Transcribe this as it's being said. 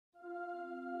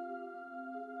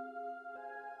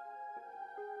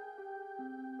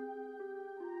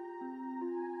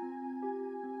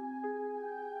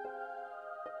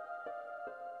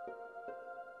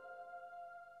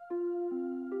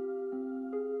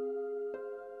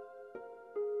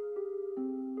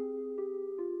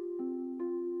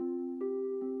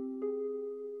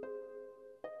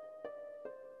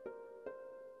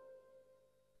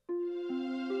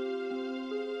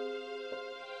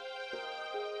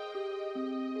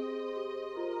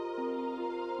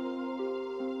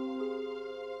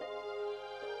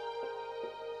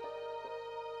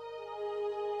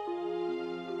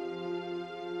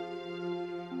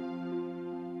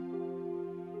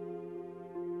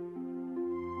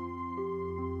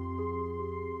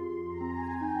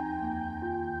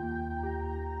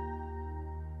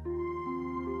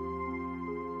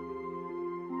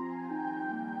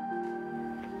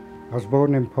I was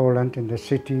born in Poland in the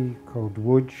city called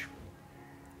Łódź. It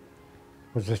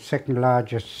was the second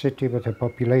largest city with a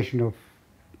population of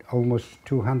almost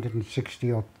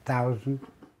 260,000.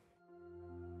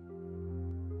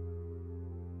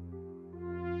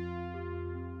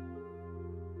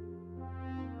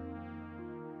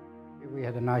 We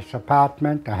had a nice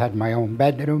apartment. I had my own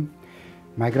bedroom.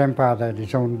 My grandfather had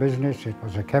his own business. It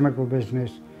was a chemical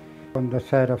business. On the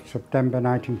 3rd of September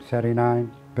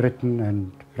 1939, Britain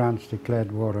and France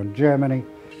declared war on Germany.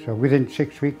 So within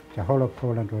 6 weeks, the whole of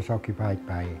Poland was occupied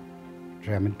by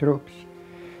German troops.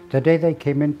 The day they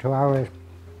came into our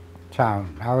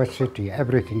town, our city,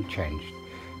 everything changed.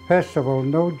 First of all,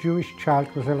 no Jewish child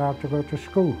was allowed to go to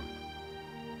school.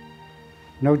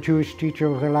 No Jewish teacher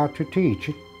was allowed to teach.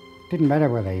 It didn't matter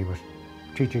whether he was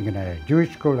teaching in a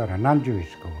Jewish school or a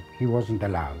non-Jewish school. He wasn't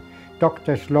allowed.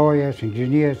 Doctors, lawyers,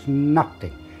 engineers,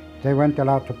 nothing. They weren't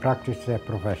allowed to practice their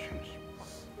professions.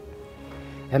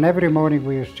 And every morning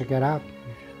we used to get up,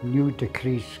 new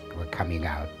decrees were coming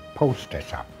out,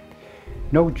 posters up.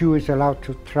 No Jew is allowed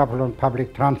to travel on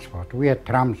public transport. We had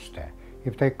trams there.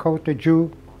 If they caught a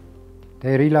Jew,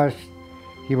 they realized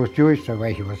he was Jewish, the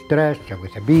way he was dressed,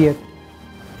 with a beard,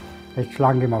 they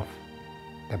slung him off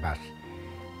the bus,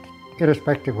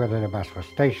 irrespective whether the bus was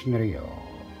stationary or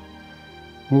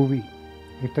moving.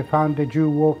 If they found a Jew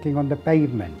walking on the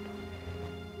pavement,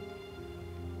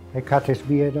 they cut his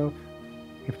beard off.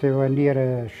 If they were near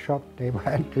a shop, they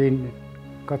went in,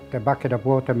 got a bucket of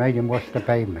water, made him wash the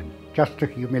pavement, just to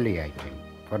humiliate him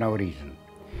for no reason.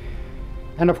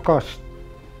 And of course,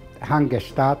 hunger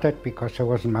started because there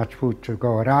wasn't much food to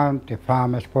go around. The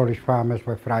farmers, Polish farmers,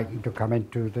 were frightened to come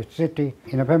into the city.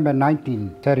 In November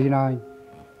 1939,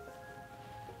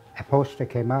 a poster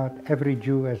came out, every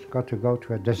Jew has got to go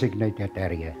to a designated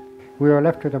area. We were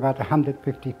left with about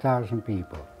 150,000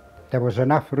 people. There was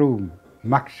enough room,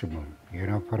 maximum,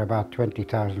 for about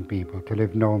 20,000 people to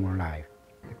live normal life.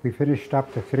 We finished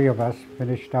up, the three of us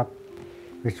finished up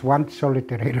with one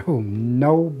solitary room,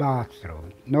 no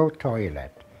bathroom, no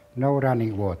toilet, no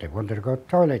running water. Wanted to go to the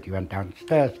toilet, you went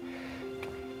downstairs.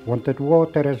 Wanted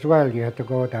water as well, you had to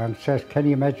go downstairs. Can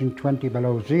you imagine 20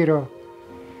 below zero?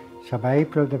 So by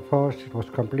April the 4th, it was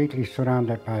completely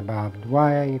surrounded by barbed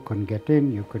wire. You couldn't get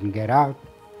in, you couldn't get out.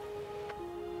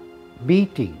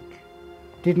 Beating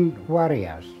didn't worry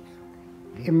us.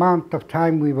 The amount of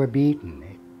time we were beaten,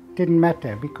 it didn't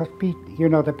matter because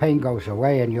the pain goes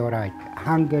away and you're right.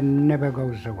 Hunger never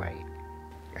goes away.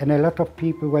 And a lot of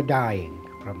people were dying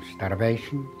from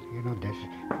starvation,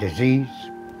 disease.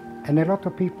 And a lot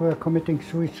of people were committing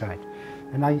suicide.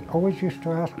 And I always used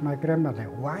to ask my grandmother,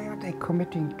 why are they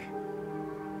committing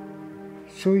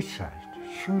suicide?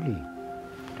 Surely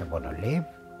they want to live.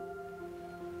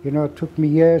 It took me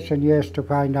years and years to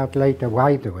find out later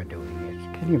why they were doing it.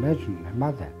 Can you imagine a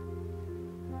mother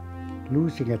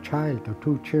losing a child or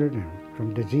two children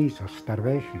from disease or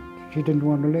starvation? She didn't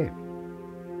want to live.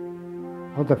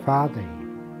 Or the father.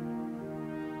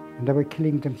 And they were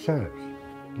killing themselves.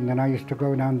 And then I used to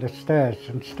go down the stairs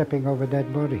and stepping over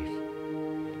dead bodies.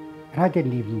 And I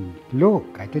didn't even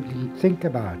look, I didn't even think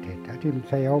about it. I didn't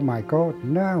say, oh my God,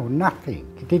 no, nothing.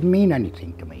 It didn't mean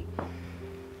anything to me.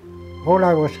 All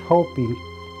I was hoping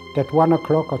that 1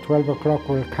 o'clock or 12 o'clock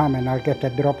will come and I'll get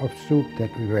a drop of soup that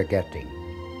we were getting.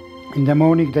 In the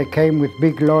morning they came with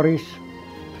big lorries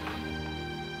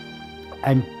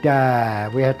and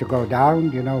we had to go down,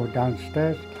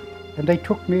 downstairs. And they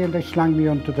took me and they slung me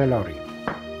onto the lorry.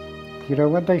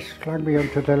 When they slung me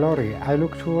onto the lorry, I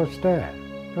looked who was there.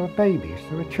 There were babies,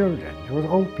 there were children, there were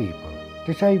old people,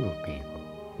 disabled people.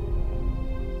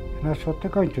 And I thought, they're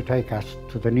going to take us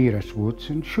to the nearest woods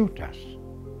and shoot us.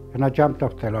 And I jumped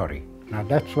off the lorry. Now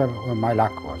that's where my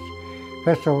luck was.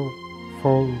 First of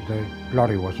all, the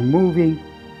lorry was moving,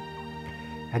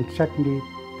 and secondly,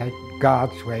 the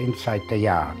guards were inside the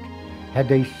yard. Had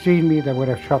they seen me, they would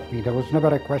have shot me. There was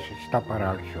never a question, stop or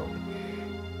I'll shoot.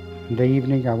 In the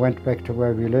evening, I went back to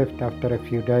where we lived after a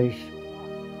few days.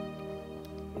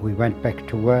 We went back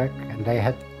to work and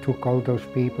they took all those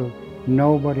people.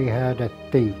 Nobody heard a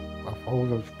thing of all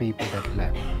those people that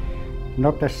left.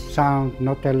 Not a sound,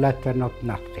 not a letter, not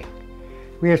nothing.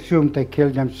 We assumed they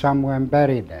killed them somewhere and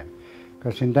buried them.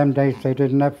 Because in them days they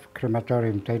didn't have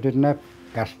crematoriums, they didn't have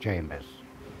gas chambers.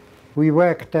 We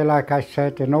worked there, like I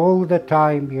said, and all the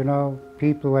time,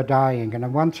 people were dying.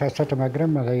 And once I said to my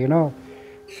grandmother,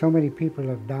 so many people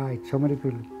have died, so many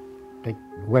people, they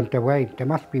went away, there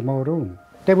must be more room.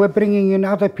 They were bringing in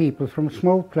other people from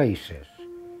small places,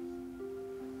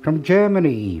 from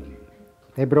Germany even.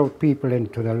 They brought people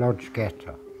into the Lodz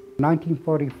ghetto. In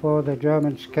 1944, the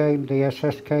Germans came, the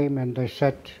SS came, and they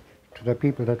said to the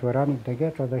people that were running the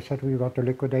ghetto. They said, we've got to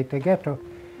liquidate the ghetto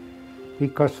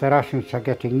because the Russians are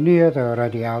getting near. They're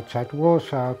already outside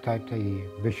Warsaw, outside the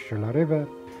Vistula River.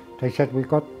 They said, we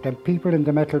got the people in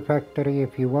the metal factory.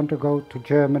 If you want to go to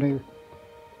Germany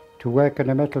to work in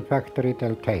a metal factory,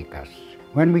 they'll take us.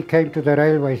 When we came to the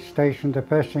railway station, the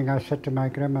first thing I said to my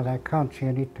grandmother, I can't see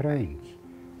any trains.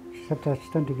 She said, they're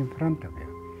standing in front of you.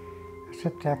 I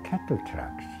said, they're cattle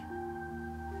trucks.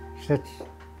 She said,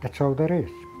 that's all there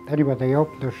is. Anyway, they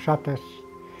opened the shutters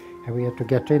and we had to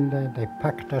get in there. They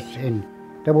packed us in.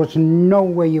 There was no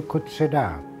way you could sit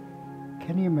down.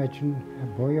 Can you imagine a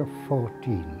boy of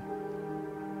 14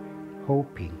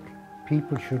 hoping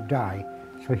people should die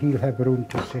so he'll have room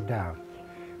to sit down?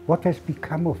 What has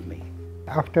become of me?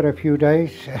 After a few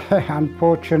days,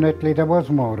 unfortunately, there was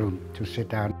more room to sit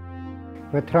down.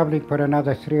 We're traveling for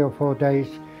another 3 or 4 days.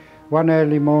 One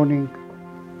early morning,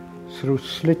 through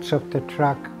slits of the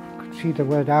truck, I could see the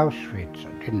word Auschwitz.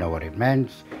 I didn't know what it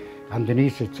meant.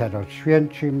 Underneath it said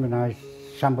Auschwitz, and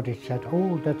somebody said,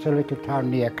 oh, that's a little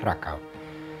town near Krakow.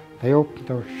 They opened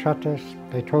those shutters.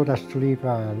 They told us to leave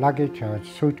our luggage, our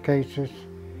suitcases,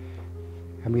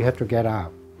 and we had to get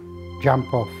out,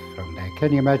 jump off from there.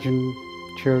 Can you imagine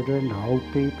children or old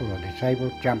people or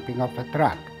disabled jumping off a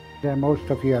truck? Most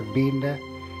of you have been there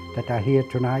that are here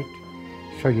tonight,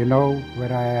 so you know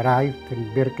where I arrived in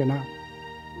Birkenau.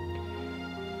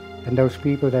 And those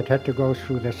people that had to go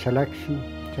through the selection,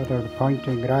 so they were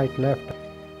pointing right, left,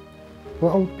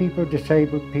 were old people,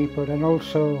 disabled people, and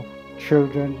also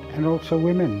children, and also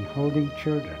women holding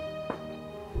children.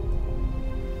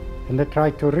 And they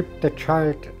tried to rip the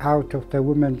child out of the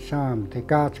woman's arm. The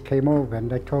guards came over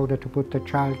and they told her to put the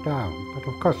child down, but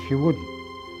of course she wouldn't.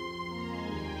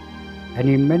 And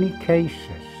in many cases,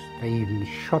 they even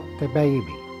shot the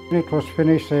baby. When it was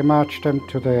finished, they marched them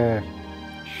to the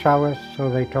showers, so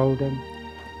they told them.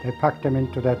 They packed them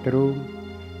into that room,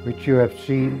 which you have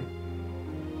seen.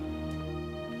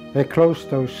 They closed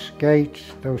those gates,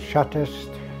 those shutters.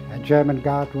 A German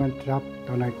guard went up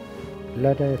on a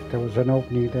ladder, if there was an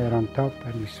opening there on top,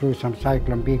 and he threw some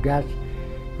Cyclone B gas.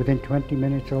 Within 20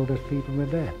 minutes, all those people were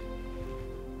dead.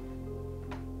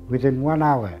 Within 1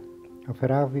 hour of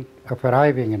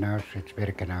arriving in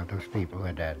Auschwitz-Birkenau, those people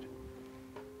were dead.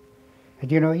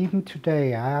 And you know, even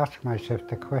today, I ask myself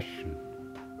the question,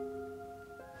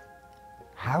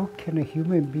 how can a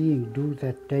human being do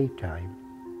that daytime,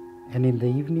 and in the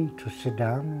evening to sit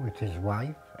down with his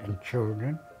wife and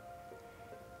children,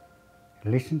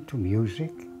 listen to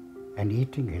music and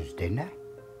eating his dinner?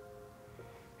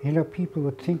 You know, people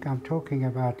would think I'm talking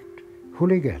about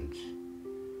hooligans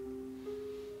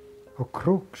or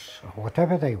crooks or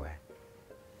whatever they were.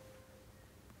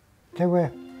 There were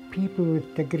people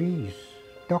with degrees,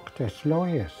 doctors,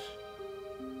 lawyers,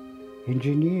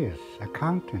 engineers,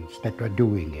 accountants that were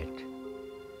doing it,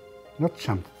 not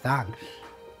some thugs.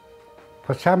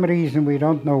 For some reason, we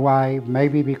don't know why,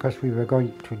 maybe because we were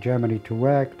going to Germany to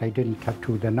work, they didn't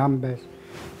tattoo the numbers,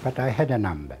 but I had a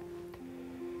number.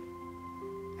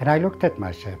 And I looked at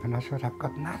myself and I thought, I've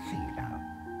got nothing now.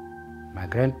 My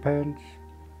grandparents,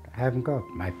 I haven't got.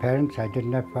 My parents, I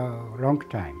didn't have for a long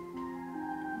time.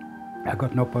 I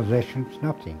got no possessions,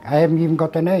 nothing. I haven't even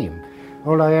got a name.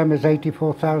 All I am is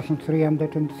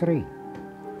 84,303.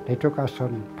 They took us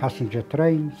on passenger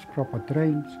trains, proper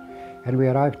trains, and we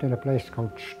arrived in a place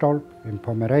called Stolp in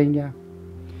Pomerania.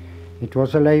 It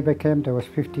was a labor camp. There was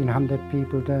 1,500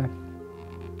 people there,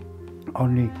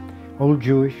 only all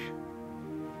Jewish.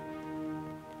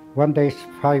 One day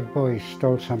 5 boys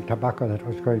stole some tobacco that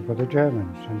was going for the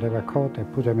Germans, and they were caught. They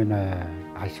put them in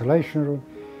an isolation room.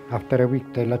 After a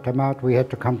week they let them out. We had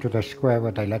to come to the square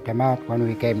where they let them out. When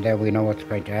we came there, we know what's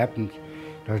going to happen.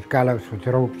 Those gallows with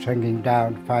ropes hanging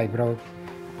down, 5 ropes,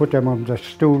 put them on the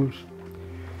stools.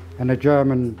 And a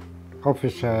German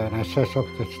officer, an SS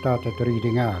officer, started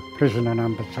reading out, prisoner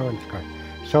number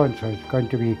so-and-so is going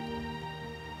to be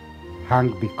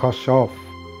hung because of.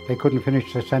 They couldn't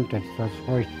finish the sentence, those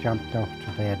boys jumped off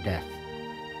to their death.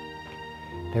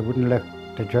 They wouldn't let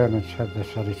the Germans have the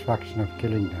satisfaction of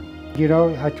killing them. You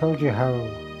know, I told you how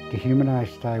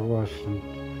dehumanized I was,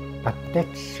 but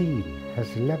that scene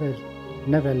has never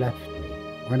left me.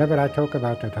 Whenever I talk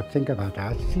about it, I think about it.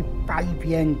 I see 5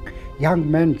 young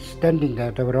men standing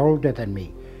there. They were older than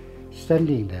me,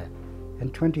 standing there.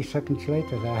 And 20 seconds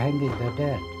later, they're hanging their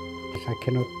dead. I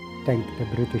cannot thank the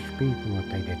British people what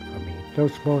they did for me.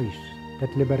 Those boys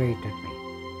that liberated me,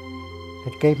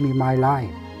 that gave me my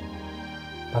life.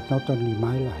 But not only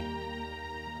my life.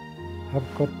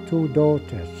 I've got 2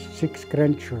 daughters, 6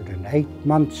 grandchildren. 8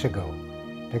 months ago,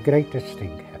 the greatest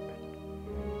thing happened.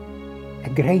 A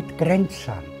great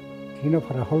grandson you know,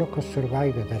 for a Holocaust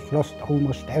survivor that's lost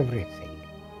almost everything,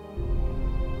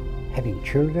 having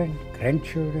children,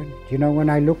 grandchildren, you know, when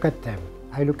I look at them,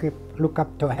 I look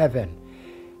up to heaven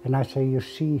and I say, you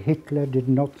see, Hitler did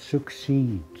not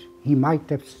succeed. He might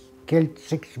have killed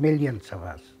 6 million of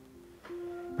us,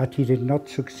 but he did not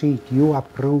succeed. You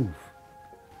approve.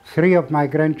 3 of my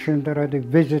grandchildren already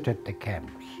visited the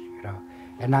camps, you know,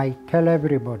 and I tell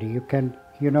everybody, you can,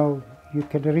 you know, you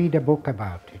can read a book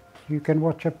about it. You can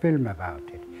watch a film about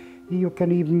it. You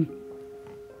can even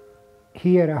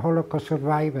hear a Holocaust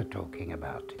survivor talking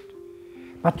about it.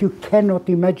 But you cannot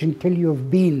imagine till you've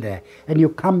been there and you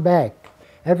come back.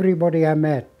 Everybody I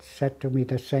met said to me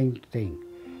the same thing.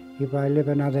 If I live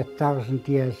another 1,000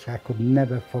 years, I could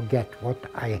never forget what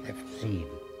I have seen.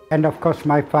 And of course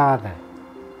my father.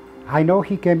 I know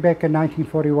he came back in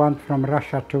 1941 from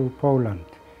Russia to Poland,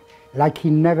 like he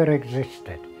never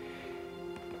existed.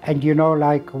 And you know,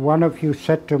 like one of you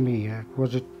said to me,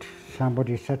 was it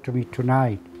somebody said to me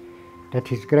tonight, that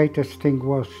his greatest thing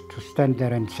was to stand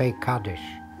there and say Kaddish.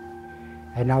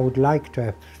 And I would like to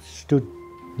have stood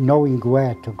knowing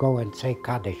where to go and say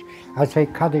Kaddish. I say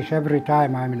Kaddish every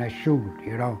time I'm in a shul,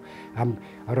 you know. I'm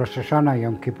Rosh Hashanah,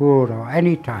 Yom Kippur, or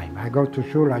any time I go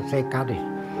to shul, I say Kaddish,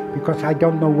 because I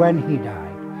don't know when he died.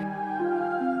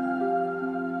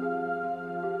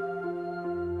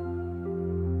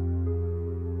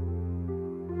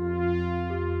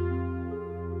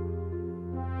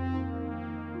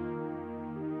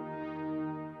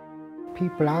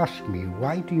 People ask me,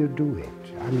 why do you do it?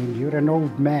 I mean, you're an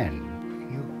old man.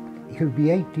 You'll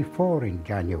be 84 in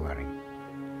January.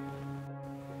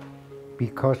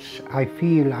 Because I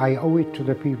feel I owe it to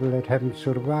the people that haven't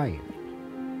survived.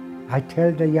 I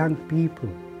tell the young people,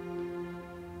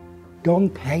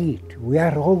 don't hate. We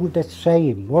are all the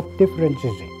same. What difference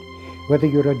is it? Whether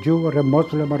you're a Jew or a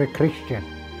Muslim or a Christian.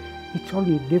 It's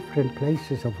only different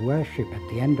places of worship at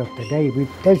the end of the day.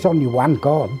 There's only one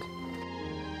God.